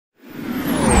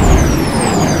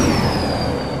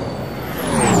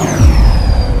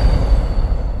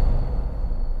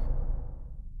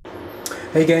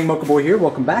Hey gang, Mocha Boy here,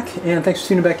 welcome back, and thanks for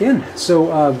tuning back in.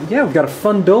 So yeah, we've got a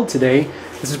fun build today.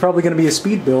 This is probably going to be a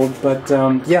speed build, but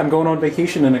yeah, I'm going on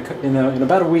vacation in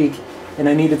about a week, and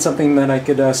I needed something that I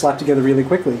could slap together really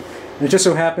quickly. And it just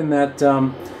so happened that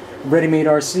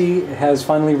ReadymadeRC has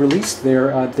finally released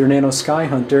their Nano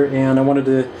Skyhunter, and I wanted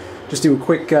to just do a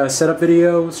quick setup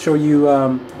video, show you,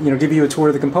 give you a tour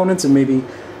of the components, and maybe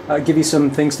give you some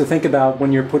things to think about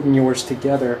when you're putting yours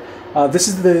together. This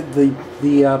is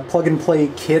the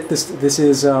plug-and-play kit. This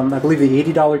is I believe the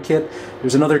 $80 kit.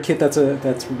 There's another kit that's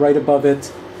right above it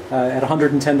at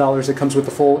 $110 that comes with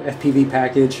the full FPV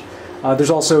package. There's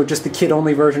also just the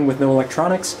kit-only version with no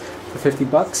electronics for 50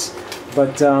 bucks.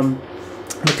 But the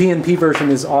PNP version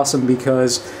is awesome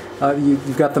because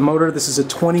you've got the motor. This is a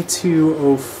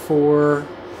 2204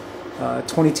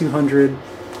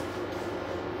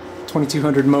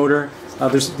 2200 motor.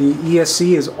 There's the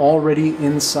ESC is already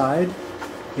inside,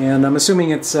 and I'm assuming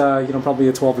it's probably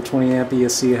a 12 or 20 amp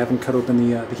ESC. I haven't cut open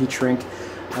the heat shrink.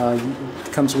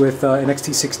 It comes with an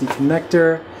XT60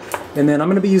 connector, and then I'm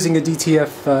going to be using a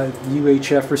DTF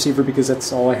UHF receiver because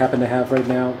that's all I happen to have right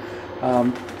now.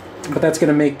 But that's going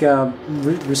to make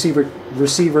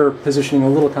receiver positioning a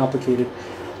little complicated.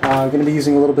 I'm going to be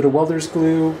using a little bit of welder's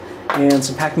glue and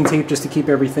some packing tape just to keep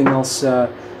everything else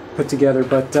put together.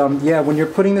 But yeah, when you're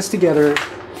putting this together,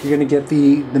 you're going to get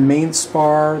the main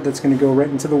spar that's going to go right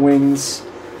into the wings.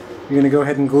 You're going to go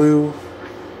ahead and glue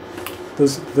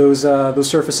those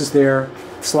surfaces there,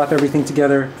 slap everything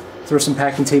together, throw some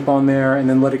packing tape on there, and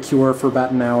then let it cure for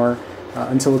about an hour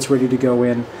until it's ready to go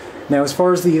in. Now, as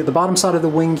far as the bottom side of the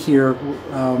wing here,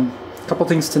 a couple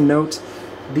things to note.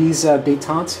 These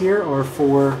detents here are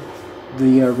for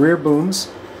the rear booms.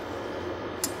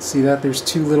 See that? There's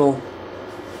two little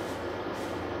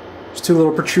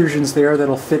protrusions there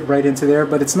that'll fit right into there,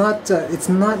 but it's not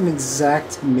an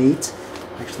exact mate.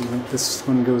 Actually, this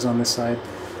one goes on this side.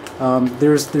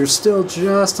 There's still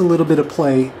just a little bit of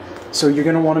play, so you're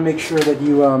going to want to make sure that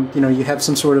you you have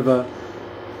some sort of a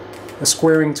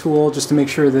squaring tool just to make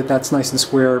sure that that's nice and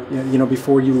square,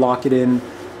 before you lock it in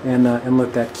and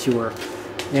let that cure.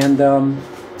 And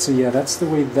so yeah, that's the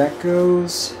way that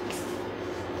goes.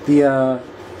 The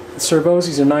servos,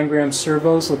 these are 9-gram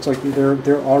servos. Looks like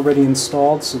they're already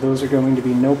installed, so those are going to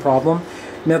be no problem.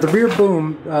 Now the rear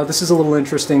boom, this is a little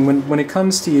interesting. When it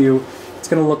comes to you, it's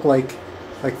going to look like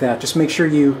that. Just make sure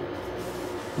you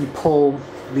pull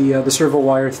the servo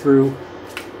wire through.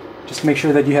 Just make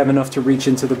sure that you have enough to reach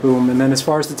into the boom. And then as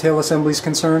far as the tail assembly is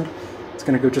concerned, it's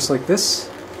going to go just like this.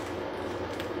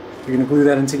 You're going to glue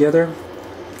that in together,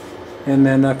 and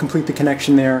then complete the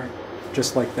connection there,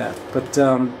 just like that. But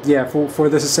yeah, for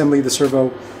this assembly, the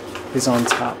servo is on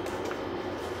top.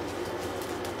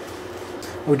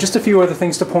 Oh, just a few other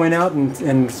things to point out,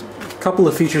 and a couple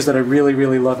of features that I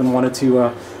really love and wanted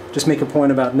to just make a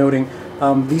point about noting.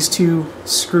 These two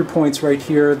screw points right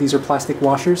here, these are plastic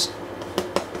washers,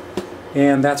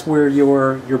 and that's where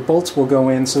your bolts will go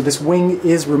in. So this wing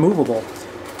is removable.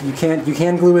 You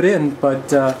can glue it in,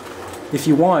 but if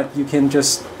you want, you can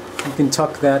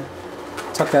tuck that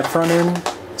front in,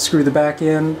 screw the back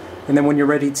in, and then when you're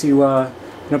ready to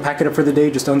pack it up for the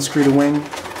day, just unscrew the wing,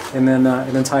 and then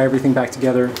tie everything back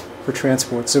together for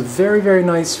transport. So very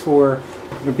nice for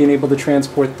being able to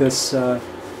transport this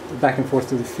back and forth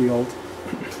to the field.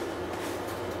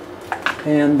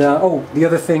 And oh, the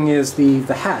other thing is the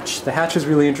hatch. The hatch is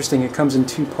really interesting. It comes in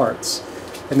two parts,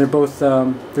 and they're both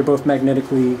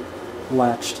magnetically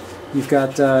latched. You've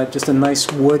got just a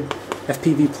nice wood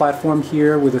FPV platform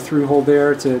here with a through hole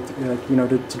there to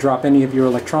drop any of your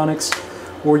electronics,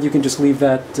 or you can just leave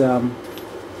that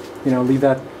leave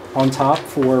that on top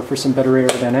for some better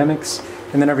aerodynamics,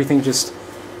 and then everything just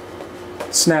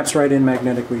snaps right in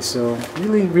magnetically. So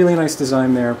really nice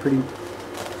design there. Pretty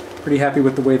happy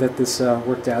with the way that this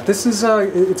worked out. This is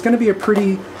it's going to be a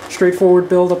pretty straightforward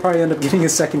build. I'll probably end up getting a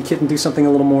second kit and do something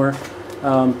a little more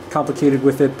complicated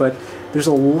with it, but there's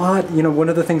a lot. One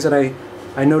of the things that I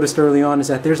noticed early on is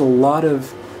that there's a lot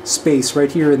of space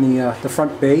right here in the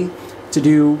front bay to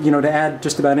do, to add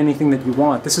just about anything that you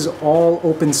want. This is all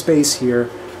open space here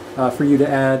for you to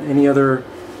add any other,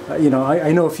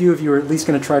 I know a few of you are at least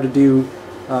going to try to do,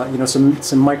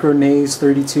 some micro NAs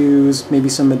 32s, maybe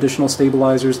some additional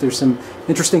stabilizers. There's some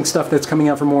interesting stuff that's coming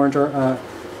out from Orange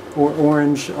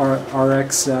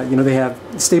RX. They have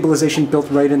stabilization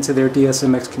built right into their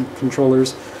DSMX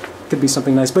controllers. Could be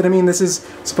something nice, but I mean, this is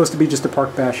supposed to be just a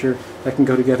park basher that can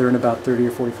go together in about 30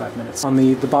 or 45 minutes. On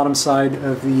the bottom side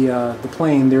of the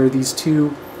plane, there are these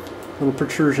two little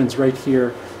protrusions right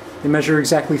here. They measure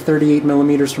exactly 38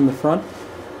 millimeters from the front,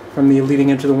 from the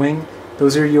leading edge of the wing.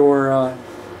 Those are your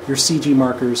your CG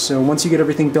markers. So once you get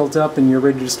everything built up and you're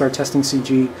ready to start testing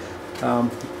CG,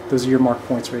 those are your mark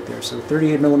points right there. So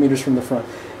 38 millimeters from the front.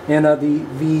 And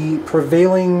the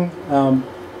prevailing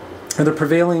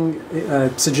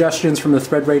suggestions from the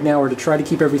thread right now are to try to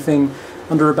keep everything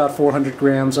under about 400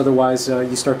 grams. Otherwise,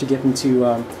 you start to get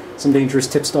into some dangerous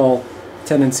tip stall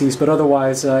tendencies. But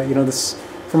otherwise, you know, this,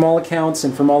 from all accounts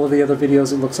and from all of the other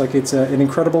videos, it looks like it's an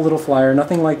incredible little flyer.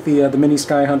 Nothing like the mini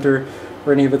Skyhunter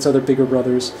or any of its other bigger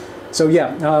brothers. So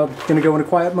yeah, going to go into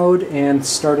quiet mode and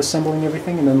start assembling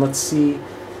everything, and then let's see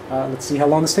how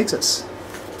long this takes us.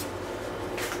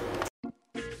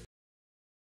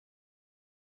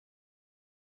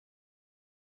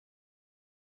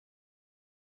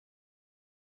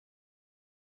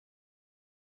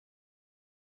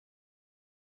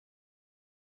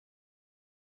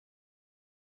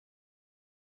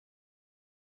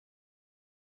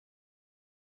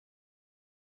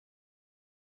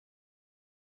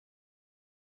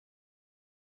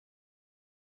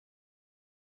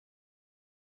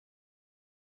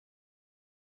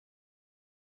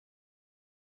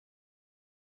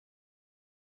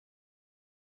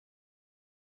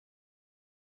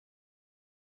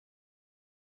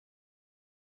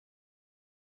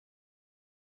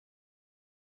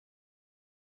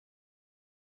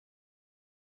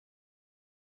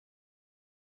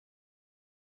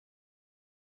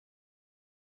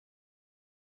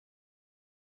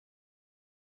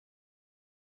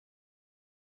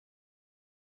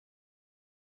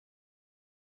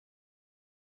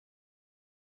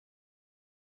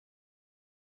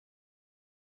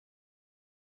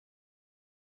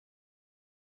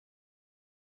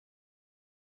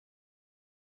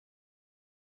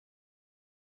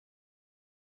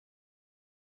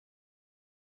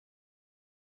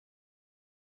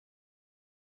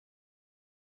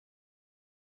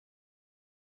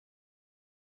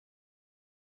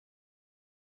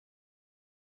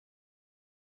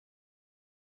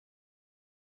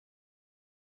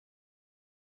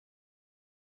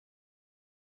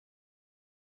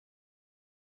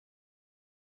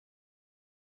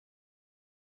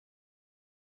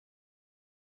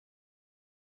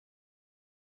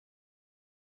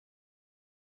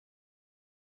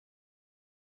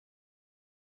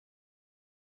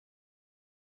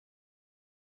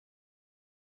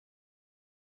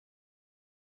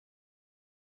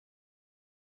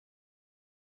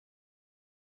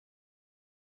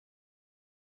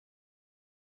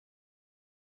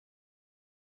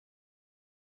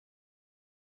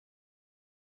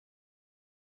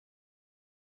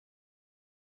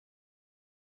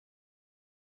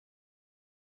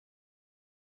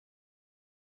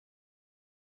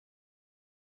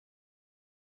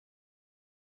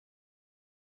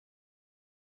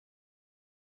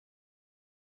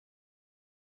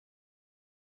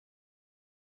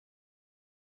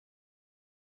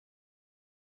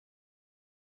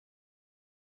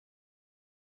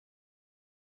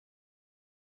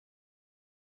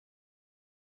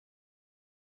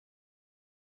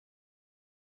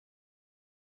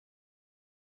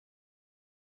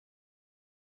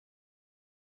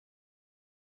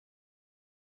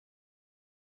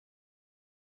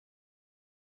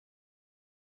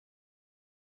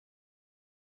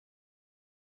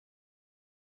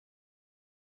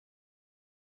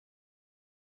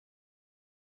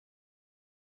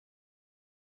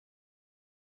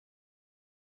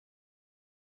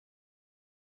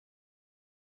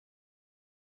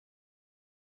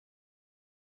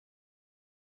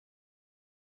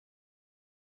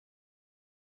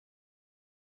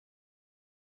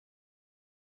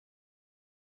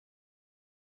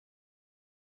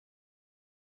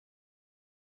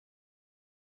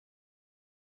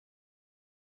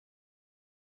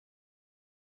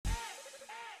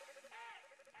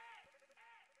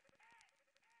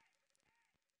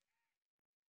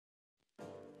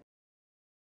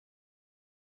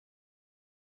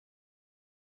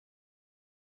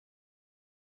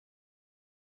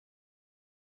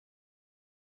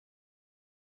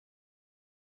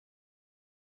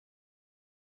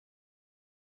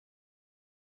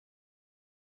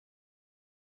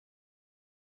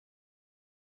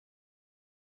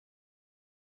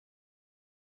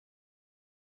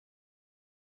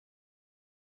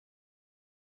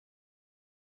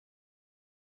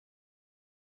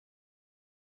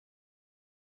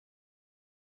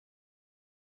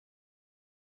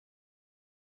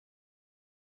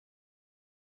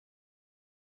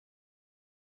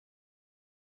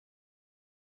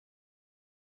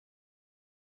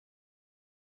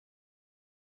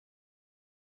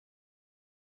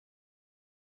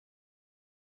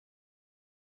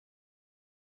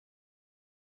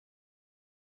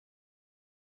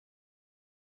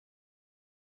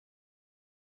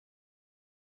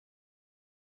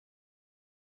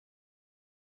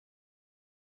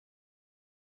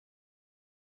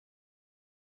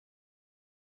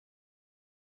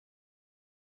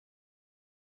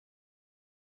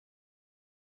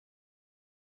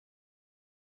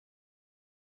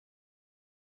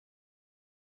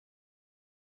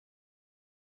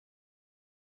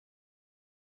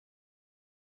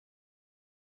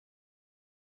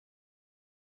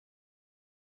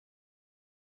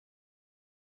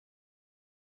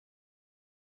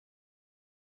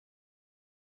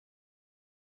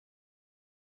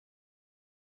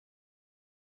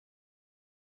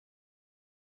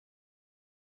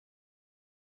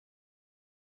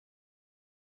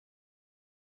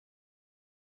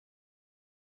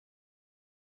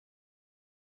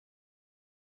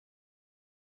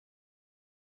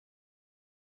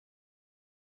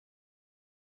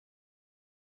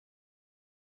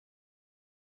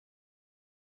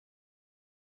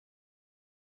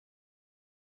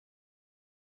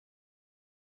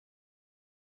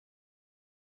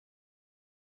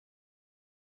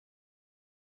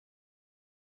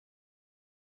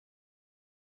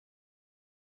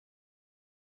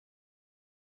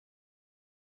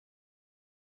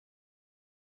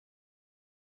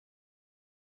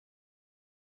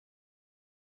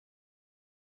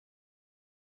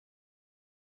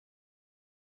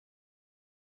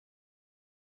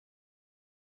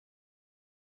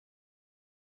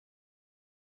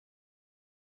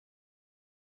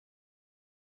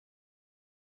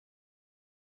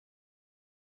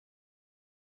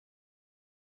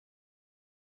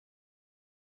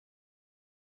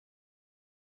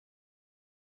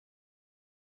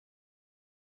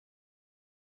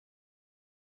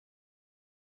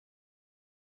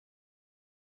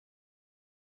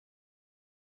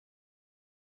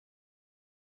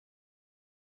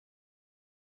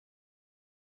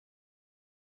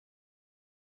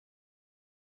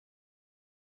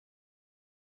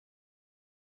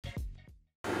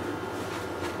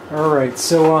 Alright,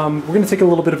 so we're going to take a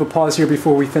little bit of a pause here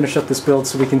before we finish up this build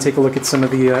so we can take a look at some of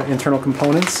the internal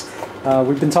components.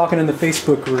 We've been talking in the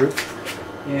Facebook group,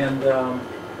 and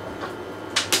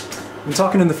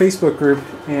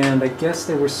I guess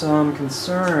there were some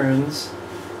concerns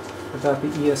about the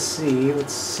ESC.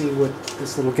 Let's see what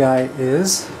this little guy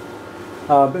is.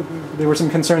 There were some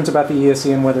concerns about the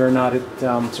ESC and whether or not it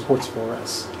supports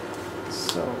 4S.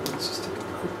 So let's just take a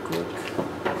quick look.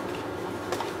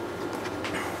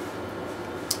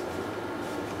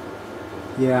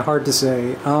 Yeah, hard to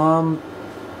say.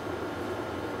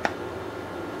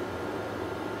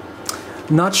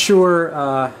 Not sure,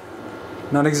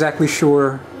 not exactly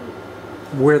sure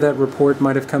where that report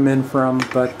might have come in from,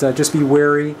 but just be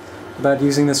wary about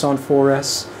using this on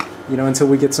 4S, you know, until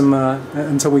we get some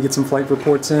flight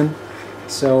reports in.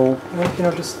 So, you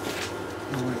know, just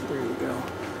there you go.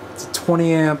 It's a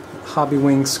 20 amp Hobby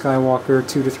Wing Skywalker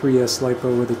 2 to 3S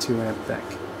LiPo with a 2 amp deck.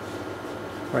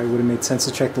 Probably would have made sense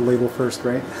to check the label first,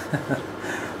 right?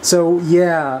 So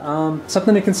yeah,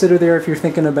 something to consider there if you're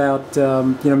thinking about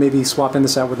you know, maybe swapping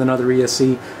this out with another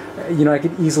ESC. You know, I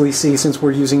could easily see, since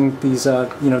we're using these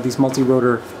you know, these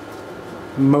multi-rotor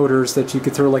motors, that you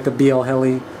could throw like a BL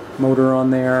Heli motor on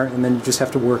there, and then you just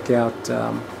have to work out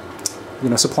you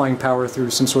know, supplying power through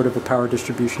some sort of a power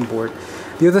distribution board.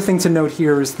 The other thing to note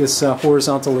here is this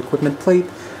horizontal equipment plate.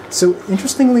 So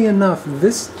interestingly enough,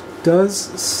 this does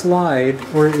slide,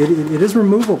 or it is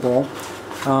removable.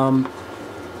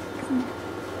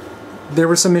 There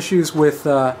were some issues with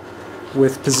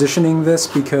positioning this,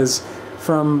 because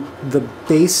from the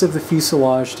base of the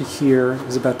fuselage to here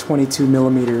is about 22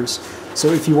 millimeters. So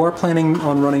if you are planning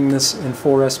on running this in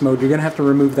 4S mode, you're going to have to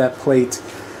remove that plate,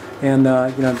 and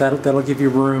you know, that'll give you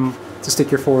room to stick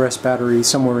your 4S battery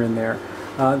somewhere in there.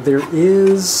 There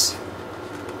is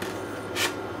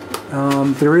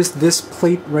this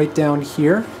plate right down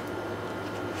here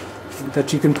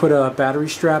that you can put a battery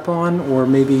strap on, or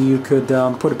maybe you could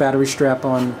put a battery strap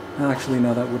on. Actually,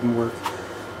 no, that wouldn't work.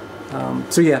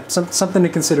 So yeah, something to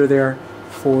consider there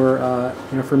for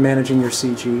you know, for managing your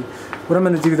CG. What I'm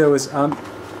going to do though is I'm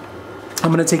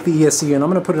going to take the ESC and I'm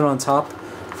going to put it on top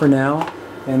for now,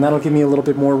 and that'll give me a little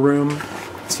bit more room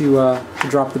to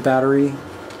drop the battery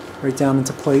right down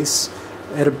into place.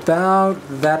 At about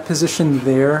that position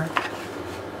there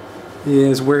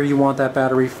is where you want that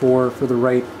battery for the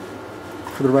right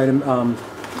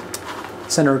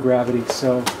center of gravity.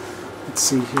 So let's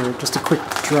see here, just a quick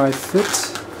dry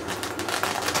fit,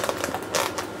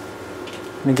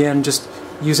 and again, just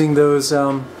using those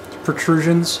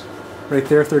protrusions right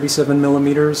there, 37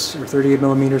 millimeters or 38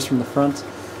 millimeters from the front.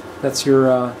 That's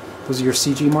your those are your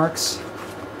CG marks.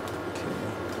 Okay.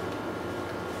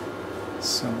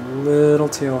 So a little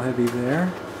tail heavy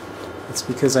there. That's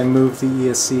because I moved the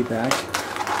ESC back.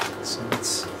 So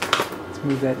let's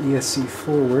move that ESC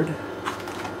forward.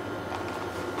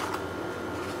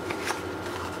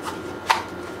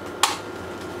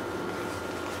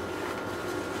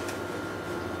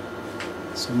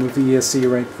 So move the ESC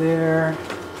right there.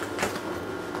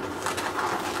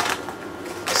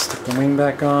 Stick the wing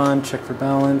back on, check for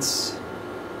balance.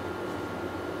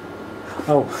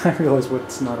 Oh, I realize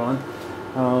what's not on.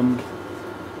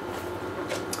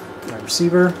 My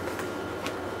receiver.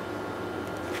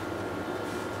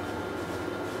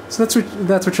 So that's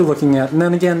what you're looking at. And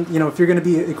then again, you know, if you're going to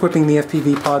be equipping the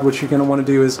FPV pod, what you're going to want to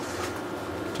do is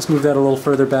just move that a little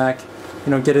further back.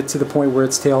 You know, get it to the point where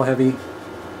it's tail heavy,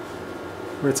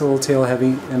 where it's a little tail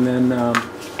heavy, and then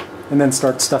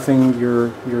start stuffing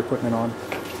your equipment on.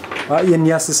 And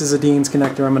yes, this is a Dean's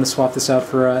connector. I'm going to swap this out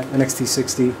for an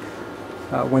XT60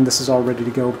 when this is all ready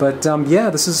to go. But yeah,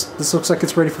 this looks like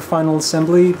it's ready for final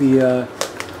assembly. The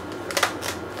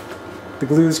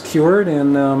glue's cured,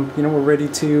 and you know, we're ready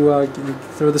to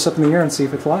throw this up in the air and see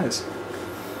if it flies.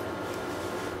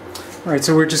 All right,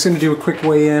 so we're just going to do a quick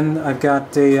weigh-in. I've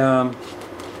got this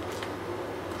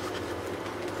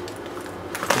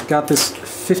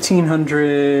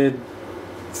 1500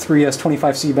 3S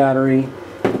 25C battery.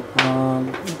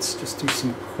 Let's just do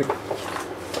some quick.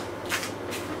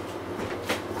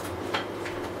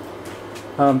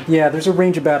 Yeah, there's a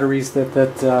range of batteries that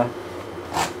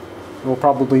we'll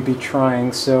probably be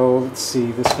trying. So let's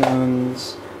see, this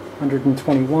one's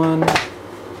 121,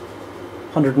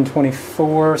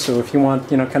 124. So if you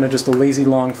want, you know, kind of just a lazy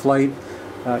long flight,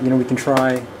 you know, we can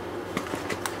try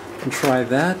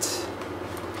that.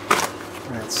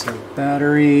 All right, so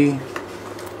battery,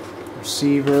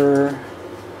 receiver,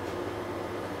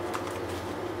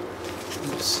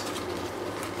 oops,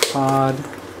 pod,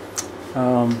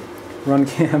 run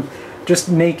cam. Just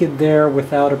naked there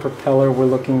without a propeller, we're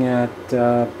looking at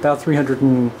about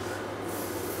 350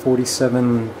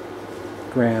 47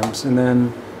 grams, and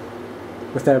then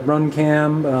with that run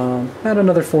cam, add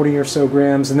another 40 or so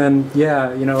grams, and then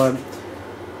yeah, you know, a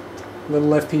little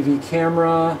FPV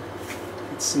camera.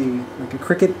 Let's see, like a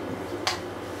Cricket.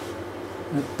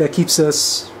 That keeps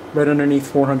us right underneath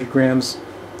 400 grams.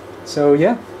 So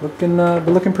yeah, we're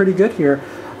looking pretty good here.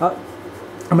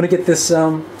 I'm gonna get this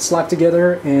slapped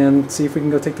together and see if we can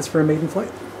go take this for a maiden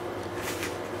flight.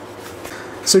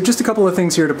 So just a couple of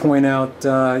things here to point out,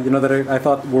 you know, that I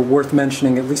thought were worth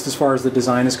mentioning, at least as far as the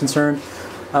design is concerned.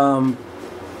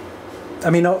 I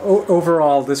mean,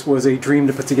 overall, this was a dream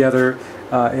to put together.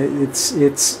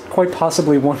 It's quite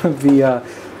possibly one of the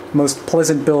most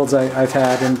pleasant builds I've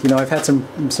had, and you know, I've had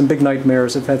some big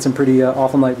nightmares. I've had some pretty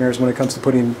awful nightmares when it comes to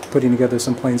putting together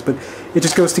some planes, but it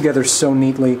just goes together so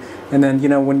neatly. And then, you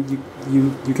know, when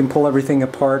you can pull everything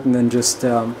apart and then just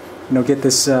you know, get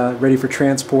this ready for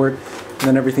transport, and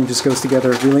then everything just goes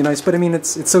together really nice. But I mean,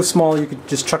 it's so small, you could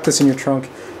just chuck this in your trunk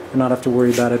and not have to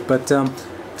worry about it. But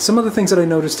some of the things that I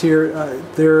noticed here,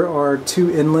 there are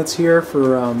 2 inlets here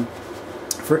for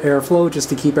airflow, just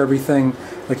to keep everything,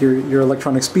 like your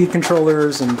electronic speed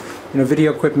controllers and, you know,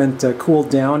 video equipment cooled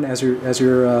down as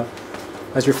you're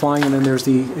flying. And then there's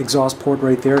the exhaust port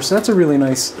right there. So that's a really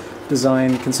nice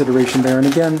design consideration there. And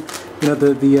again, you know,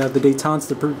 the détentes,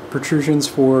 the protrusions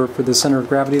for the center of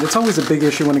gravity. That's always a big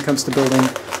issue when it comes to building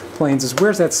planes. Is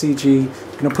where's that CG? You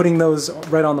know, putting those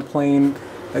right on the plane,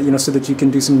 you know, so that you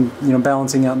can do some, you know,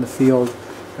 balancing out in the field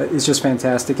is just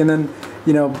fantastic. And then,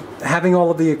 you know, having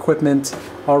all of the equipment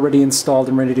already installed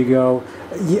and ready to go.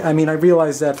 I mean, I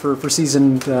realize that for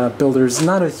seasoned builders,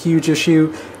 not a huge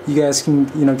issue. You guys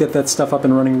can, you know, get that stuff up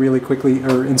and running really quickly,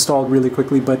 or installed really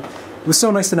quickly. But it was so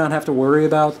nice to not have to worry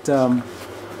about,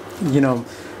 you know,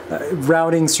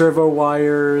 routing servo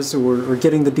wires, or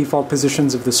getting the default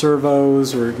positions of the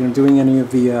servos, or, you know, doing any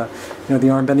of the you know,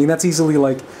 the arm bending. That's easily,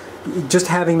 like, just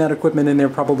having that equipment in there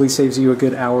probably saves you a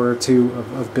good hour or 2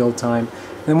 of build time.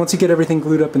 And once you get everything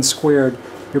glued up and squared,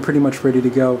 you're pretty much ready to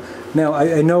go. Now,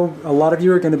 I know a lot of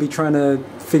you are going to be trying to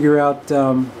figure out,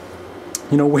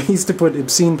 you know, ways to put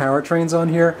obscene powertrains on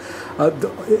here.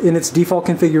 In its default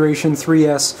configuration,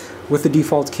 3S with the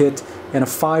default kit and a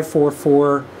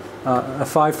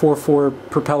 544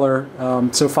 propeller,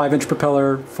 so 5-inch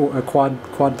propeller, for a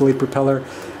quad blade propeller.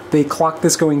 They clock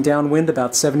this going downwind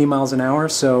about 70 miles an hour,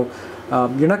 so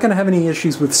you're not going to have any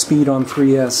issues with speed on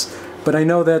 3S. But I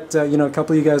know that you know, a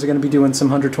couple of you guys are going to be doing some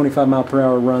 125 mile per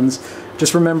hour runs.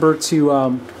 Just remember to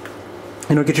you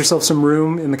know, get yourself some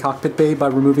room in the cockpit bay by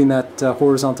removing that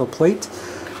horizontal plate,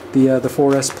 the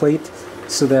 4S plate,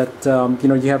 so that you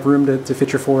know, you have room to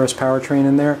fit your 4S powertrain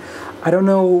in there. I don't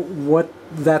know what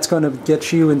that's going to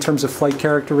get you in terms of flight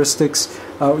characteristics.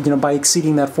 You know, by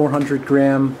exceeding that 400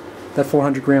 gram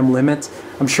limit,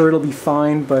 I'm sure it'll be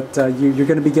fine. But you're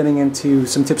going to be getting into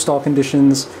some tip stall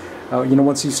conditions. You know,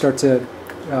 once you start to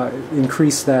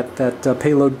increase that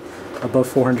payload above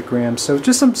 400 grams. So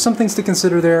just some things to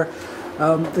consider there.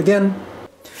 Again,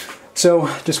 so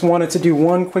just wanted to do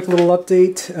one quick little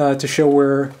update to show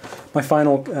where my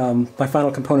final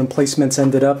component placements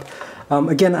ended up.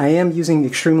 Again, I am using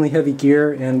extremely heavy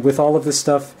gear, and with all of this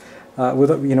stuff, with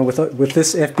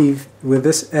this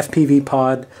FPV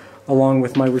pod, along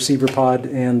with my receiver pod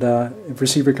and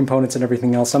receiver components and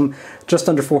everything else, I'm just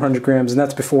under 400 grams, and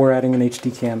that's before adding an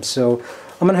HD cam. So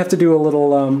I'm going to have to do a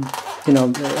little, you know,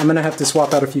 I'm going to have to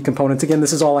swap out a few components. Again,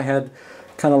 this is all I had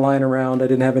kind of lying around. I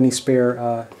didn't have any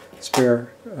spare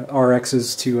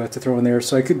RXs to throw in there,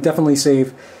 so I could definitely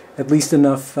save at least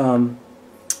enough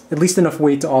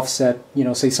weight to offset, you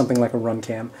know, say something like a run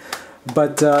cam.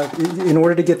 But in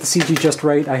order to get the CG just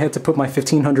right, I had to put my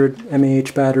 1500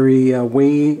 mAh battery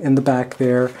way in the back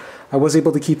there. I was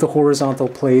able to keep the horizontal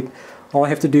plate. All I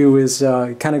have to do is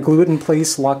kind of glue it in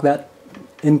place, lock that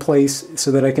in place so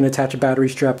that I can attach a battery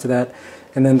strap to that,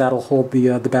 and then that'll hold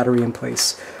the battery in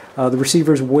place. The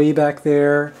receiver's way back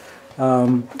there.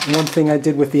 One thing I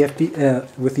did with the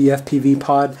FPV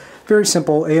pod, very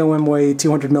simple, AOM way,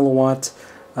 200 milliwatt.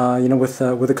 You know, with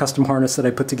a custom harness that I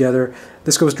put together.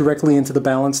 This goes directly into the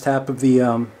balance tap of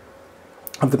the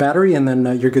battery, and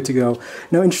then you're good to go.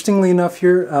 Now, interestingly enough,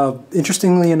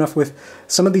 with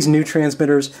some of these new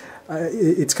transmitters,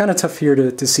 it's kind of tough here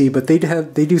to see, but they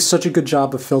do such a good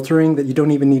job of filtering that you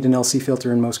don't even need an LC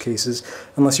filter in most cases,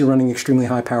 unless you're running extremely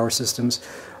high power systems.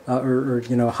 Or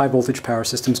you know, high voltage power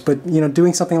systems. But you know,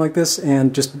 doing something like this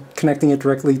and just connecting it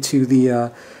directly to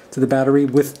the battery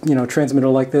with, you know, a transmitter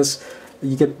like this,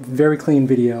 you get very clean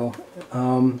video.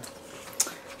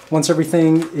 Once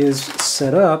everything is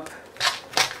set up,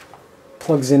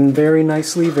 plugs in very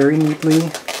nicely, very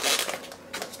neatly.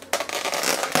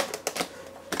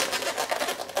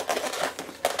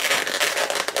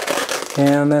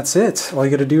 And that's it. All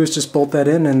you got to do is just bolt that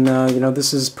in, and you know,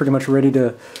 this is pretty much ready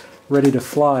to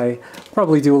fly.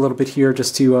 Probably do a little bit here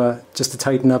just to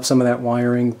tighten up some of that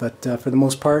wiring, but for the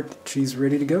most part, she's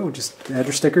ready to go. Just add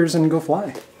your stickers and go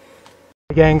fly.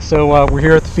 Hey gang, so we're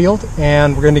here at the field,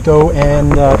 and we're going to go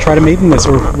and try to maiden this,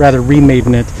 or rather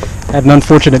remaiden it. I had an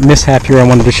unfortunate mishap here I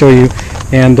wanted to show you,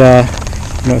 and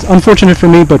you know, it's unfortunate for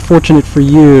me, but fortunate for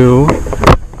you.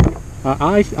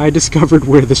 I discovered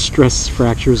where the stress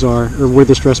fractures are, or where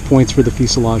the stress points for the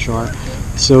fuselage are.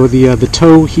 So the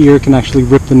toe here can actually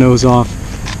rip the nose off,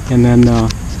 and then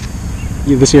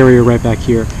this area right back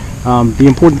here. The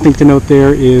important thing to note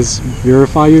there is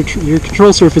verify your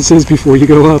control surfaces before you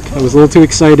go up. I was a little too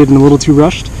excited and a little too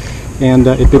rushed, and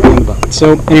it bit me in the butt.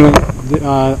 So anyway,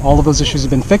 all of those issues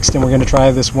have been fixed, and we're going to try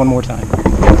this one more time.